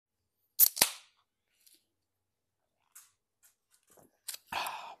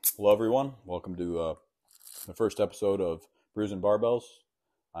Hello, everyone. Welcome to the first episode of Brews Barbells.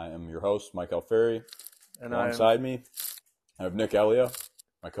 I am your host, Mike Alfieri. And Alongside me, I have Nick Elia,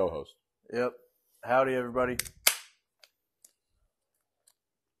 my co-host. Yep. Howdy, everybody.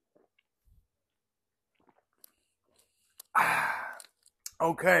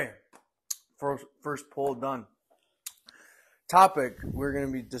 Okay. First poll done. Topic we're going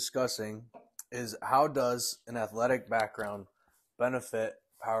to be discussing is how does an athletic background benefit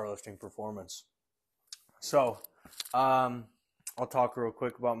powerlifting performance? So, I'll talk real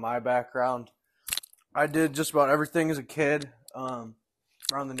quick about my background. I did just about everything as a kid around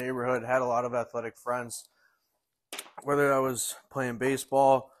the neighborhood, had a lot of athletic friends, whether I was playing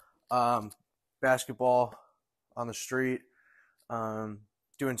baseball, basketball on the street,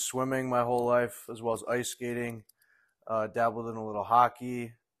 doing swimming my whole life, as well as ice skating, dabbled in a little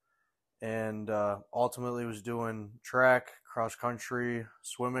hockey, and ultimately was doing track, cross country,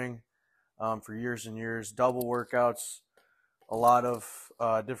 swimming for years and years, double workouts, a lot of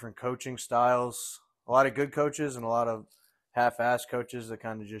different coaching styles, a lot of good coaches and a lot of half-ass coaches that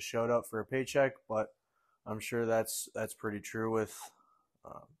kind of just showed up for a paycheck, but I'm sure that's pretty true with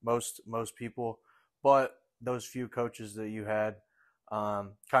most people. But those few coaches that you had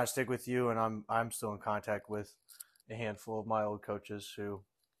kind of stick with you, and I'm still in contact with a handful of my old coaches who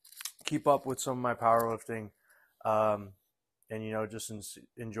keep up with some of my powerlifting, and just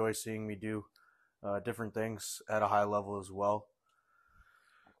enjoy seeing me do different things at a high level as well.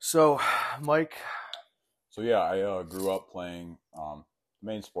 So, Mike. So yeah, I grew up playing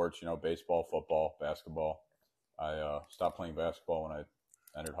main sports, baseball, football, basketball. I stopped playing basketball when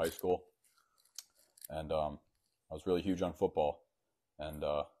I entered high school, and I was really huge on football. And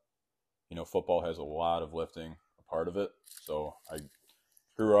football has a lot of lifting a part of it. So I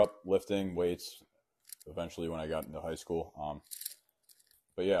grew up lifting weights eventually when I got into high school.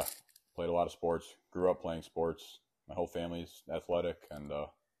 But yeah, played a lot of sports. Grew up playing sports. My whole family's athletic, and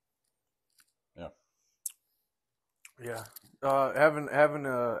yeah. Yeah, having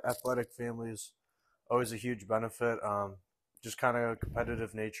a athletic family is always a huge benefit. Just kind of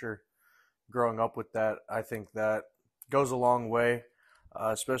competitive nature, growing up with that, I think that goes a long way,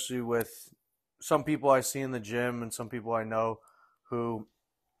 especially with some people I see in the gym and some people I know who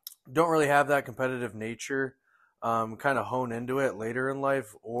don't really have that competitive nature, kind of hone into it later in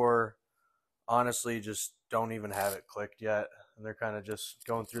life, or honestly just don't even have it clicked yet, and they're kind of just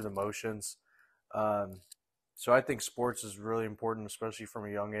going through the motions. So I think sports is really important, especially from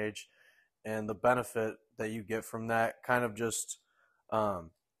a young age, and the benefit that you get from that kind of just,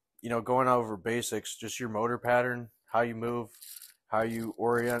 going over basics, just your motor pattern, how you move, how you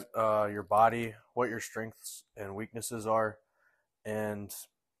orient your body, what your strengths and weaknesses are, and,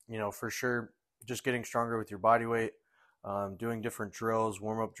 for sure, just getting stronger with your body weight, doing different drills,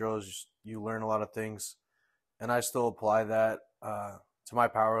 warm-up drills, you learn a lot of things, and I still apply that to my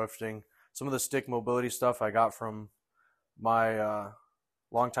powerlifting. Some of the stick mobility stuff I got from my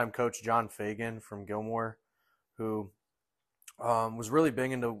longtime coach John Fagan from Gilmore, who was really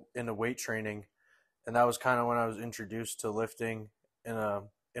big into weight training, and that was kind of when I was introduced to lifting in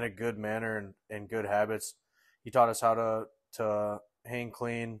a good manner and good habits. He taught us how to hang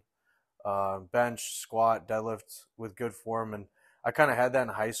clean, bench, squat, deadlift with good form, and I kind of had that in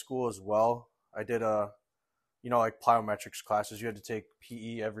high school as well. I did like plyometrics classes. You had to take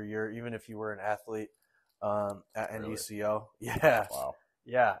PE every year, even if you were an athlete at NDCO. Really? Yeah. Wow.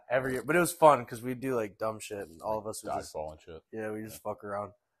 Yeah, every year. But it was fun because we'd do like dumb shit, and all of us would just dodgeball and shit. Yeah, we just fuck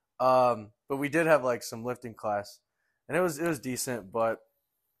around. But we did have like some lifting class, and it was decent. But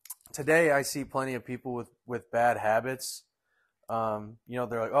today I see plenty of people with bad habits.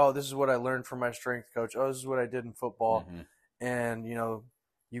 They're like, oh, this is what I learned from my strength coach. Oh, this is what I did in football, and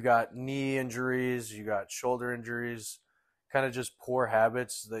you got knee injuries, you got shoulder injuries, kind of just poor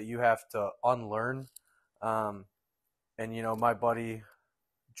habits that you have to unlearn. And my buddy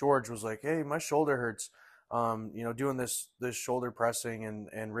George was like, hey, my shoulder hurts, doing this shoulder pressing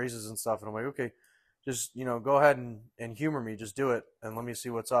and raises and stuff. And I'm like, okay, just, go ahead and humor me. Just do it and let me see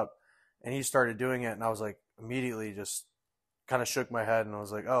what's up. And he started doing it, and I was like, immediately just kind of shook my head, and I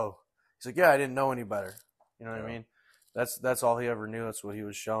was like, oh. He's like, yeah, I didn't know any better. You know what I mean? That's all he ever knew. That's what he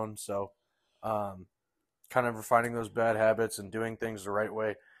was shown. So kind of refining those bad habits and doing things the right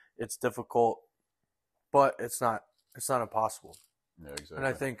way, it's difficult, but it's not impossible. Yeah, exactly. And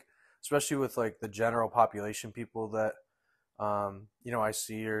I think, especially with like the general population, people that I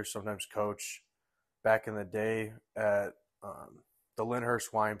see or sometimes coach, back in the day at the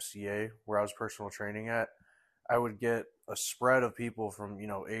Lyndhurst YMCA, where I was personal training at, I would get a spread of people from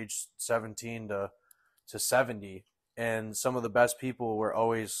age 17 to 70, and some of the best people were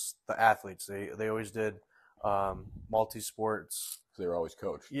always the athletes. They always did multi sports. They were always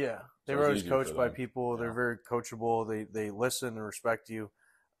coached. Yeah, they So it were was always easier for coached by them. people. They're Yeah. very coachable. They listen and respect you,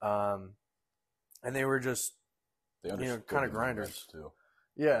 and they were just They you know understood kind the of movements grinders. too.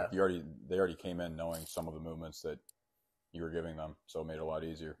 Yeah, Like they already came in knowing some of the movements that you were giving them, so it made it a lot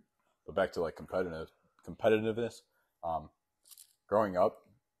easier. But back to like competitiveness. Um, growing up,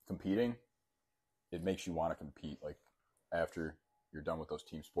 competing, it makes you want to compete. Like after you're done with those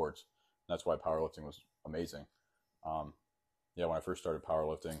team sports, and that's why powerlifting was amazing. Um, yeah, when I first started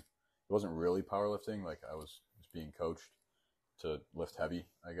powerlifting, it wasn't really powerlifting. Like I was just being coached to lift heavy,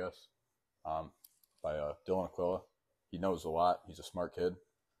 I guess, by Dylan Aquila. He knows a lot. He's a smart kid,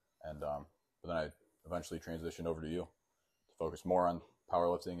 and but then I eventually transitioned over to you to focus more on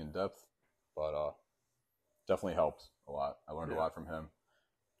powerlifting in depth. But definitely helped a lot. I learned a lot from him,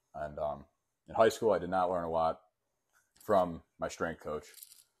 and in high school, I did not learn a lot from my strength coach.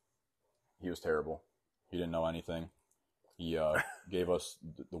 He was terrible. He didn't know anything. He gave us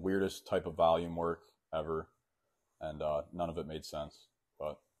the weirdest type of volume work ever, and none of it made sense.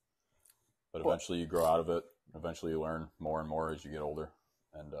 But eventually you grow out of it. Eventually you learn more and more as you get older,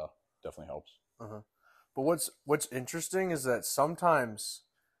 and definitely helps. uh-huh. But what's interesting is that sometimes,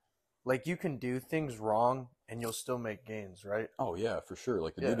 like you can do things wrong and you'll still make gains, right? Oh yeah, for sure.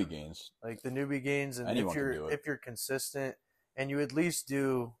 Like the Yeah, newbie gains, like the newbie gains, and anyone can do it. if you're consistent and you at least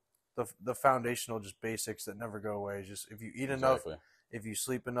do the foundational just basics that never go away. Just if you eat enough, Exactly. if you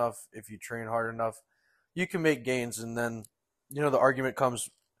sleep enough, if you train hard enough, you can make gains. And then the argument comes,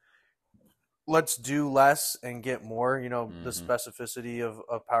 let's do less and get more. The Mm-hmm. specificity of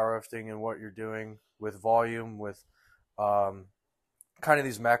powerlifting and what you're doing with volume, with um, kind of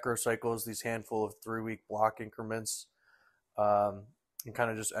these macro cycles, these handful of 3-week block increments, and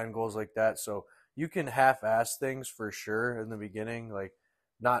kind of just end goals like that. So you can half-ass things for sure in the beginning, like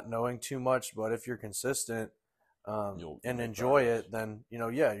not knowing too much, but if you're consistent You'll and make enjoy progress. it, then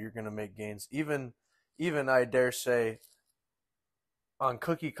yeah, you're gonna make gains. Even I dare say on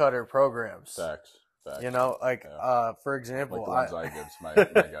cookie cutter programs. Facts. Facts. Like Yeah. for Like example, the ones I give to my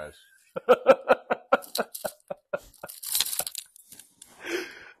guys.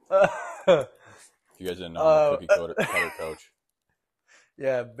 If you guys didn't know, I'm a cookie cutter coach.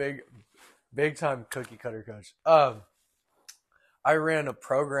 yeah, big time cookie cutter coach. I ran a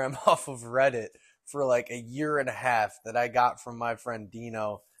program off of Reddit for like a year and a half that I got from my friend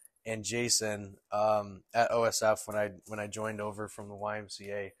Dino and Jason at OSF when I joined over from the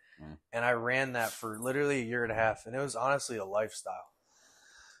YMCA, and I ran that for literally a year and a half, and it was honestly a lifestyle.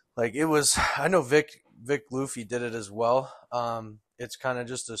 Like it was, I know Vic Luffy did it as well. It's kind of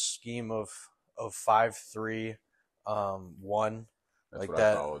just a scheme of 5-3, 1, That's like what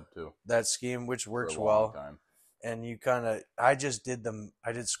I followed too that scheme, which for a works long well. time. And you kind of, I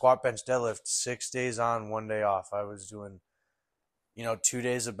did squat, bench, deadlift 6 days on, 1 day off. I was doing 2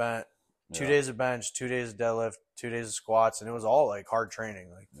 days of bench, Yeah. 2 days of deadlift, 2 days of squats, and it was all like hard training.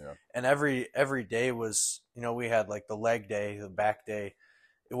 Like, Yeah. and every day was, we had like the leg day, the back day.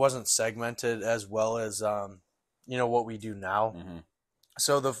 It wasn't segmented as well as what we do now. Mm-hmm.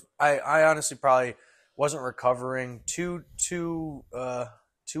 So I honestly probably wasn't recovering too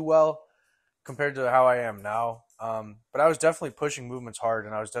well compared to how I am now. But I was definitely pushing movements hard,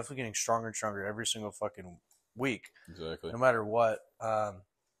 and I was definitely getting stronger and stronger every single fucking week, Exactly. no matter what.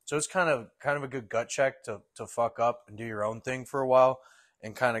 So it's kind of a good gut check to fuck up and do your own thing for a while,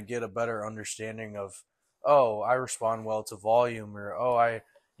 and kind of get a better understanding of, oh, I respond well to volume, or oh, I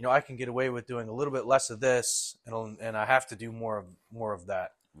can get away with doing a little bit less of this, and I have to do more of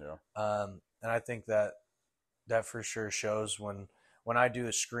that. Yeah. And I think that for sure shows when I do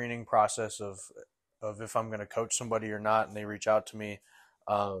the screening process of if I'm going to coach somebody or not, and they reach out to me.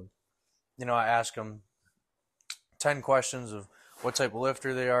 I ask them 10 questions of what type of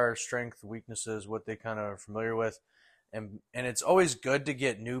lifter they are, strength, weaknesses, what they kind of are familiar with. And it's always good to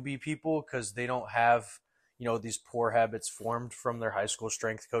get newbie people because they don't have, these poor habits formed from their high school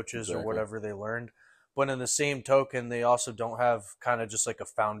strength coaches or whatever they learned. But in the same token, they also don't have kind of just like a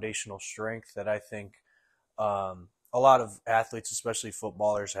foundational strength that I think a lot of athletes, especially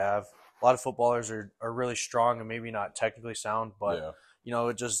footballers, have. A lot of footballers are really strong and maybe not technically sound, but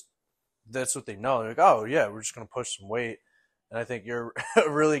it just, that's what they know. They're like, oh yeah, we're just gonna push some weight. And I think you're a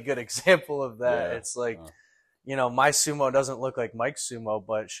really good example of that. Yeah. It's like, my sumo doesn't look like Mike's sumo,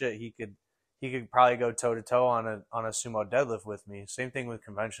 but shit, he could probably go toe to toe on a sumo deadlift with me. Same thing with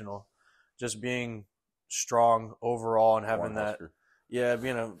conventional, just being strong overall and having that. Yeah,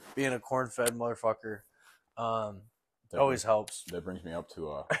 being a corn fed motherfucker. Always helps. That brings me up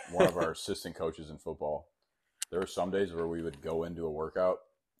to one of our assistant coaches in football. there were some days where we would go into a workout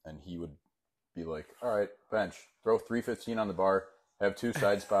and he would be like, all right, bench, throw 315 on the bar, have 2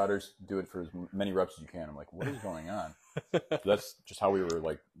 side spotters, do it for as many reps as you can. I'm like, what is going on? That's just how we were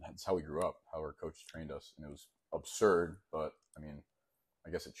like, that's how we grew up, how our coach trained us. And it was absurd, but I mean, I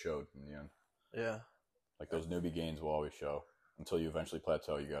guess it showed in the end. Yeah. Like those newbie gains will always show until you eventually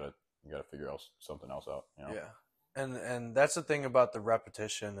plateau. You gotta figure out something else out. You know? Yeah. And that's the thing about the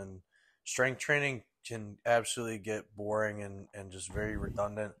repetition, and strength training can absolutely get boring and just very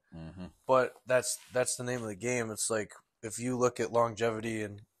redundant. Mm-hmm. But that's the name of the game. It's like if you look at longevity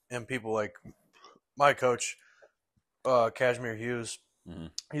and people like my coach, Kashmir Hughes, Mm-hmm.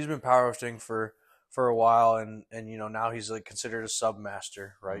 he's been powerlifting for a while, and now he's like considered a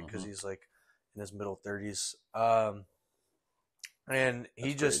submaster, right? Because he's like in his middle 30s. And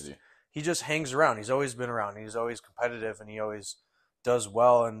he just hangs around. He's always been around. He's always competitive, and he always does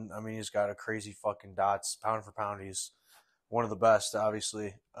well. And I mean, he's got a crazy fucking dots pound for pound. He's one of the best,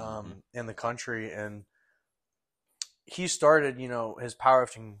 obviously, in the country. And he started, his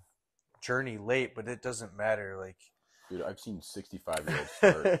powerlifting journey late, but it doesn't matter. Like, dude, I've seen 65-year-olds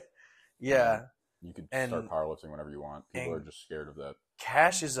start. Yeah. You could start powerlifting whenever you want. People are just scared of that.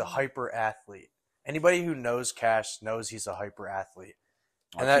 Cash is a hyper athlete. Anybody who knows Cash knows he's a hyper athlete.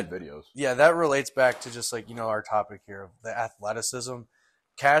 And I've seen videos. Yeah, that relates back to just like, our topic here of the athleticism.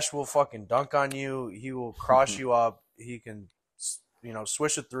 Cash will fucking dunk on you. He will cross you up. He can,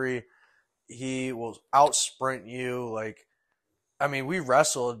 swish a 3. He will out sprint you. Like, I mean, we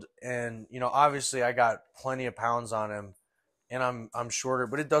wrestled, and obviously I got plenty of pounds on him, and I'm shorter,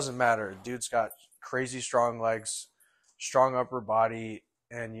 but it doesn't matter. Dude's got crazy strong legs, strong upper body,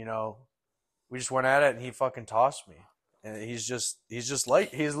 and we just went at it, and he fucking tossed me. And he's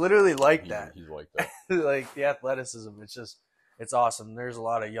literally like that. He's like that. Like the athleticism, it's awesome. There's a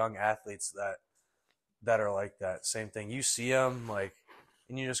lot of young athletes that are like that. Same thing. You see them like,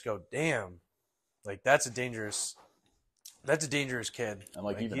 and you just go, damn, like that's a dangerous kid. And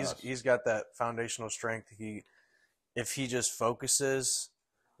like even he's got that foundational strength. If he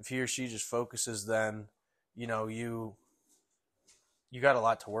or she just focuses, then you got a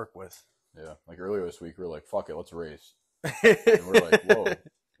lot to work with. Yeah, like earlier this week we were like, fuck it, let's race. And we're like, whoa,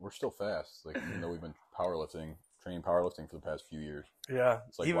 we're still fast. Like, even though we've been training powerlifting for the past few years. Yeah.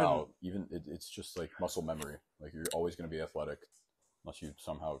 It's like, wow, it's just like muscle memory. Like, you're always going to be athletic unless you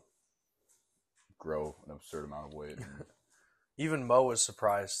somehow grow an absurd amount of weight. Even Mo was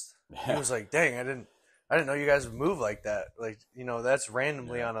surprised. Yeah. He was like, dang, I didn't know you guys would move like that. Like, that's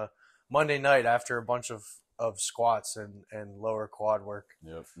randomly on a Monday night after a bunch of squats and lower quad work.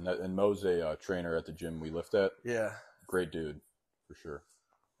 Yep. And Mo's a trainer at the gym we lift at. Yeah. Great dude, for sure.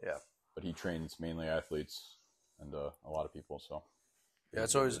 Yeah. But he trains mainly athletes and a lot of people, so. Yeah,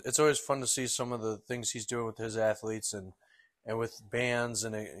 it's always fun to see some of the things he's doing with his athletes and with bands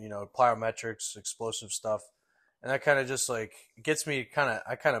and plyometrics, explosive stuff. And that kind of just like gets me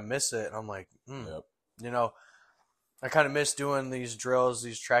I kind of miss it. And I'm like, Yep. I kind of miss doing these drills,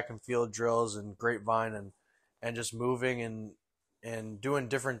 these track and field drills and grapevine and just moving and doing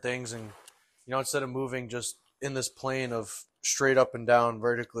different things. And, instead of moving just in this plane of straight up and down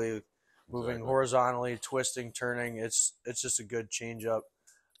vertically, moving horizontally, twisting, turning, it's just a good change up.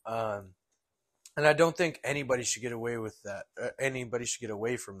 And I don't think anybody should get away with that. Anybody should get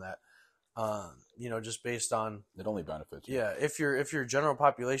away from that. Just based on it only benefits you. Yeah, if you're general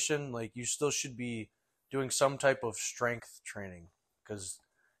population, like you still should be doing some type of strength training, because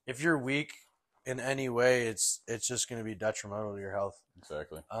if you're weak in any way, it's just going to be detrimental to your health.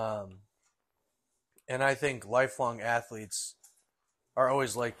 Exactly. And I think lifelong athletes are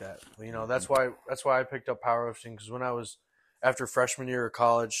always like that. That's why I picked up powerlifting, because when I was after freshman year of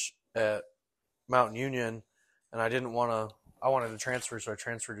college at Mountain Union, and I wanted to transfer, so I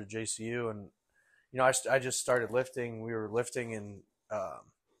transferred to JCU, and I just started lifting. We were lifting in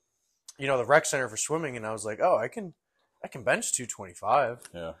the rec center for swimming, and I was like, oh, I can bench 225.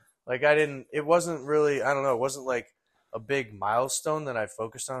 Yeah. Like it wasn't really, I don't know, it wasn't like a big milestone that I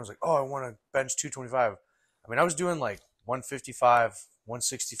focused on. I was like, oh, I want to bench 225. I mean, I was doing like 155,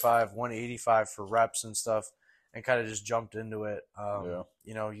 165, 185 for reps and stuff, and kind of just jumped into it.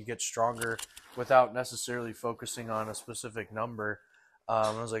 You get stronger without necessarily focusing on a specific number.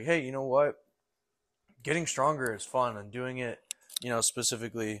 I was like, hey, you know what? Getting stronger is fun, and doing it,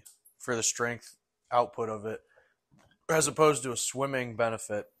 specifically for the strength output of it, as opposed to a swimming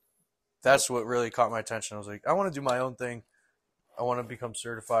benefit. That's what really caught my attention. I was like, I want to do my own thing. I want to become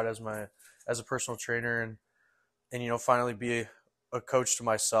certified as a personal trainer and finally be a coach to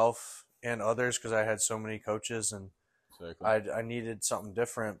myself and others, because I had so many coaches, and Exactly. I needed something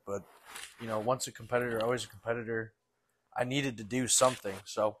different, but once a competitor, always a competitor. I needed to do something.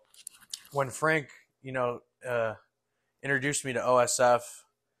 So when Frank, introduced me to OSF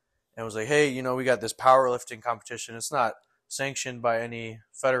and was like, "Hey, we got this powerlifting competition. It's not sanctioned by any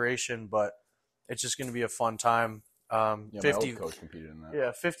federation, but it's just going to be a fun time. Yeah, my 50, old coach competed in that.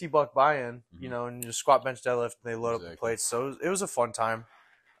 yeah, $50 buy-in, Mhm. and you just squat, bench, deadlift, and they load up the Exactly. plates. So it was a fun time.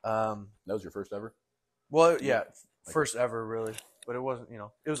 That was your first ever? Well, yeah, Like first ever really, but it wasn't.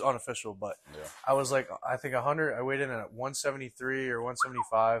 It was unofficial. But Yeah. I was like, I think 100. I weighed in at 173 or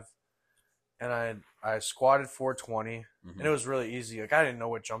 175, and I squatted 420, and it was really easy. Like I didn't know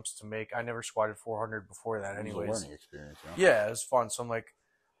what jumps to make. I never squatted 400 before that, It was a anyways. learning experience. Yeah, it was fun. So I'm like,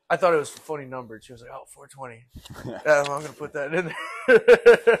 I thought it was a funny number. She was like, "Oh, 420." Yeah, I'm gonna put that in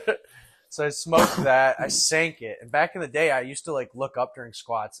there. So I smoked that. I sank it. And back in the day, I used to like look up during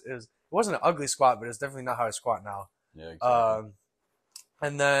squats. It wasn't an ugly squat, but it's definitely not how I squat now. Yeah, exactly.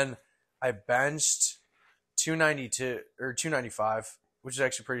 And then I benched 292 or 295, which is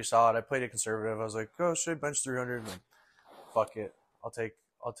actually pretty solid. I played it conservative. I was like, "Oh, should I bench 300?" And fuck it, I'll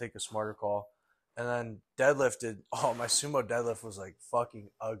take a smarter call. And then deadlifted. Oh, my sumo deadlift was like fucking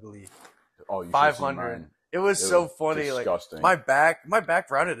ugly. Oh, you 500. It was so funny. Disgusting. Like my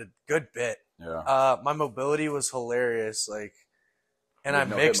back rounded a good bit. Yeah. My mobility was hilarious. Like, and I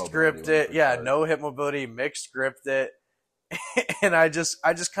No mixed gripped it. Yeah, no hip mobility. Mixed gripped it, and I just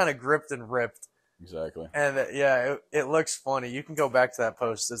kind of gripped and ripped. Exactly. And it looks funny. You can go back to that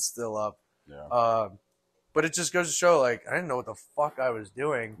post. It's still up. Yeah. But it just goes to show, like, I didn't know what the fuck I was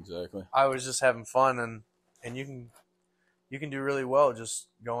doing. Exactly. I was just having fun, and you can do really well just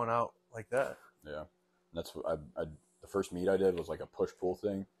going out like that. Yeah. That's what the first meet I did was like a push pull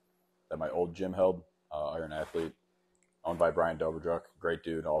thing that my old gym held. Iron Athlete, owned by Brian Doberdruck, great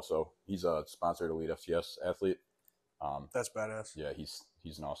dude. Also, he's a sponsored Elite FCS athlete. That's badass. Yeah, he's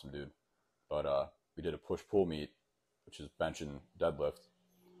an awesome dude. But we did a push pull meet, which is bench and deadlift.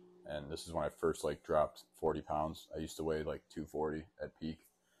 And this is when I first like dropped 40 pounds. I used to weigh like 240 at peak.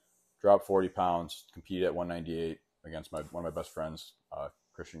 Dropped 40 pounds, competed at 198 against one of my best friends,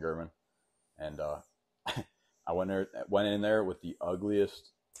 Christian German. And I went in there with the ugliest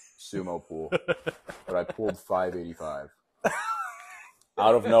sumo pull, but I pulled 585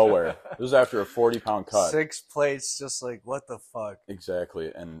 out of nowhere. This was after a 40-pound cut. 6 plates, just like, what the fuck?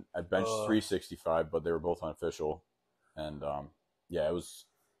 Exactly. And I benched 365, but they were both unofficial. And yeah, it was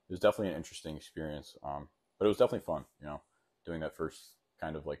definitely an interesting experience. But it was definitely fun, doing that first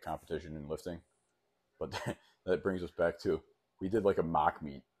kind of like competition in lifting. But that brings us back to, we did like a mock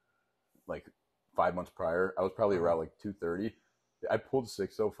meet like 5 months prior. I was probably around like 230. I pulled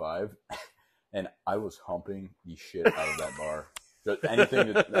 605 and I was humping the shit out of that bar. Just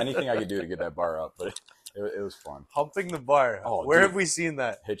anything I could do to get that bar up, but it was fun. Humping the bar. Oh, where dude. have we seen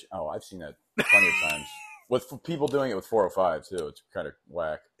that? I've seen that plenty of times. With people doing it with 405 too. It's kind of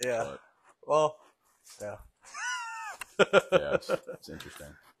whack. Yeah. But, well, yeah. Yeah, it's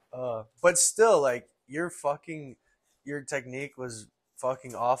interesting. But still, like, your technique was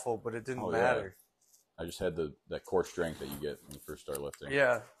fucking awful, but it didn't matter. I just had that core strength that you get when you first start lifting.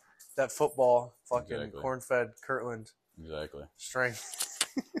 Yeah. That football, fucking corn-fed Kirtland. Exactly. Strength.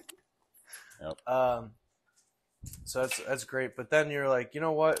 Yep. So that's great. But then you're like, you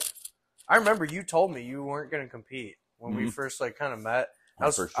know what? I remember you told me you weren't going to compete when we first like kind of met. I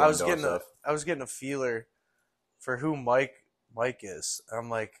was getting a feeler for who Mike is. I'm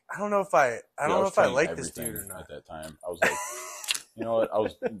like, I don't know if I like this dude or not. At that time, I was like, you know what? I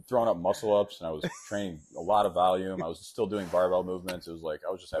was throwing up muscle ups and I was training a lot of volume. I was still doing barbell movements. It was like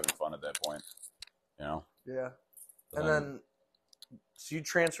I was just having fun at that point. Yeah. And then so you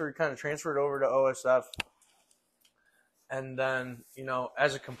transferred over to OSF. And then,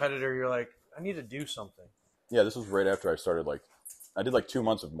 as a competitor, you're like, I need to do something. Yeah, this was right after I started, I did 2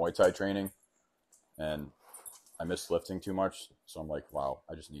 months of Muay Thai training, and I missed lifting too much. So I'm like, wow,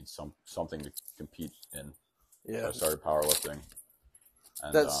 I just need something to compete in. Yeah. So I started powerlifting.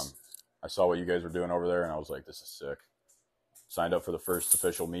 And I saw what you guys were doing over there, and I was like, this is sick. Signed up for the first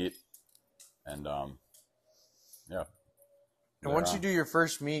official meet, and yeah. And once you do your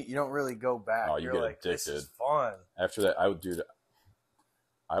first meet, you don't really go back. Oh, you get addicted. This is fun. After that,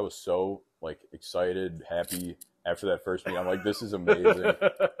 I was so excited, happy after that first meet. I'm like, this is amazing.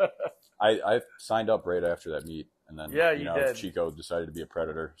 I signed up right after that meet, and then did. Chico decided to be a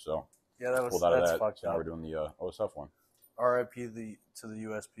predator, so pulled out of that. Fucked so now up. we're doing the OSF one. RIP to the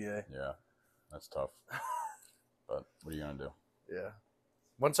USPA. Yeah, that's tough. But what are you gonna do? Yeah.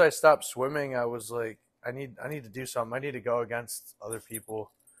 Once I stopped swimming, I was like, I need to do something. I need to go against other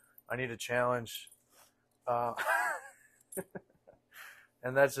people. I need a challenge.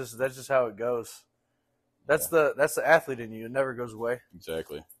 And that's just how it goes. That's the athlete in you. It never goes away.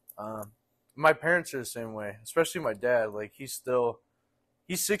 Exactly. My parents are the same way, especially my dad. Like he's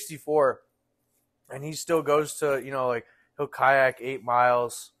 64, and he still goes to, like he'll kayak 8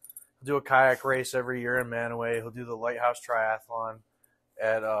 miles. He'll do a kayak race every year in Manaway. He'll do the Lighthouse Triathlon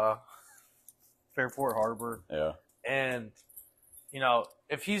at Fairport Harbor. Yeah. And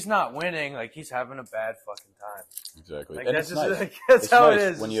if he's not winning, like he's having a bad fucking time. Exactly. Like, and that's it's just nice. like, that's it's how nice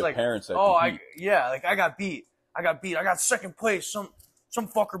it is. when It's you have like, parents that compete. I got beat. I got second place. Some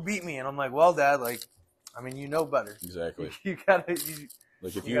fucker beat me, and I'm like, well, Dad, like, I mean, you know better. Exactly. You gotta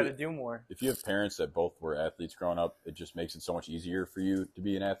do more. If you have parents that both were athletes growing up, it just makes it so much easier for you to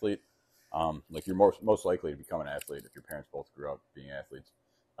be an athlete. Like you're most likely to become an athlete if your parents both grew up being athletes.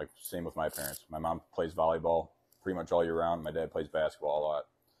 Like same with my parents. My mom plays volleyball pretty much all year round. My dad plays basketball a lot.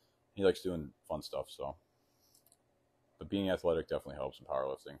 He likes doing fun stuff. So, but being athletic definitely helps in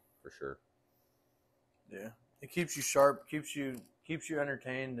powerlifting for sure. Yeah, it keeps you sharp, keeps you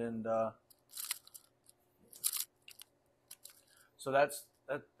entertained, and so that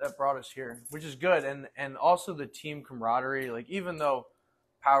brought us here, which is good, and also the team camaraderie. Like even though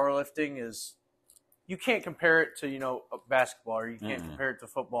powerlifting is, you can't compare it to basketball, or you can't compare it to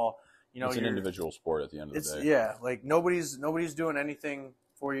football. It's an individual sport at the end of the day. Yeah, like nobody's doing anything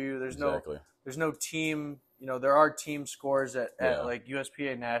for you. There's no team. There are team scores at like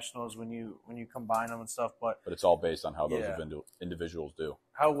USPA nationals when you combine them and stuff, but it's all based on how those individuals do,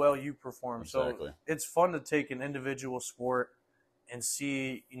 how well you perform. Exactly. So it's fun to take an individual sport and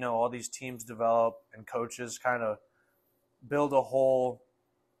see all these teams develop, and coaches kind of build a whole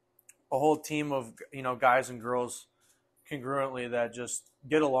team of guys and girls congruently that just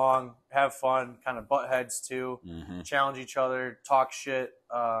get along, have fun, kind of butt heads too, challenge each other, talk shit,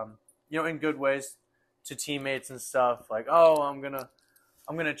 in good ways to teammates and stuff. Like, oh, I'm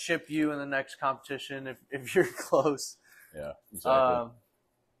gonna chip you in the next competition if you're close. Yeah, exactly.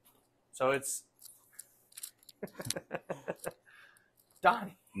 So it's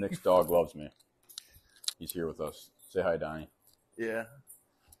Donnie. Nick's dog loves me. He's here with us. Say hi, Donnie. Yeah.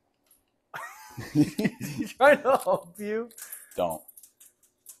 He's trying to help you. Don't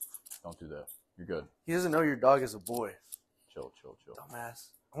do that. You're good. He doesn't know your dog is a boy. Chill. Dumbass.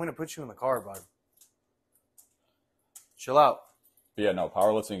 I'm going to put you in the car, bud. Chill out. But yeah, no,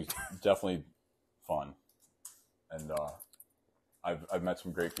 powerlifting is definitely fun. And I've met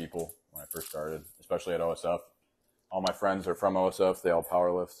some great people when I first started, especially at OSF. All my friends are from OSF. They all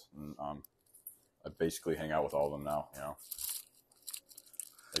powerlift. And I basically hang out with all of them now,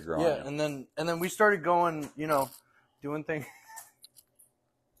 They grow on you. and then we started going, doing things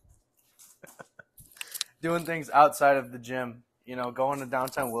doing things outside of the gym, going to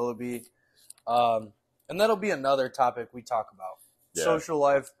downtown Willoughby. And that'll be another topic we talk about. Yeah. Social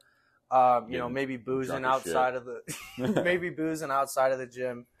life, maybe boozing outside of the maybe boozing outside of the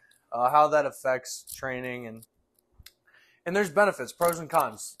gym, how that affects training, and there's benefits, pros and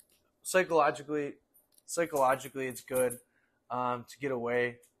cons. Psychologically it's good to get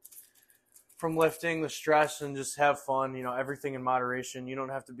away from lifting, the stress, and just have fun, everything in moderation. You don't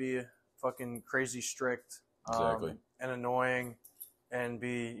have to be fucking crazy strict Exactly. and annoying and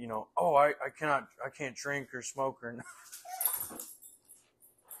be, I can't drink or smoke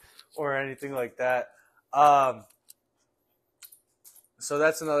or anything like that. So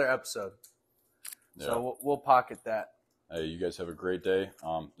that's another episode. Yeah. So we'll pocket that. Hey, you guys have a great day.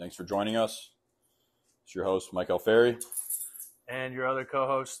 Thanks for joining us. It's your host, Mike Alfieri. And your other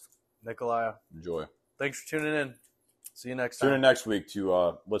co-host, Nikolaya. Enjoy. Thanks for tuning in. See you next time. Tune in next week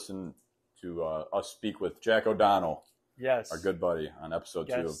to listen to us speak with Jack O'Donnell. Yes. Our good buddy on episode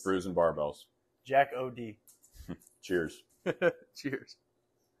 2 of Brews and Barbells. Jack O.D. Cheers. Cheers.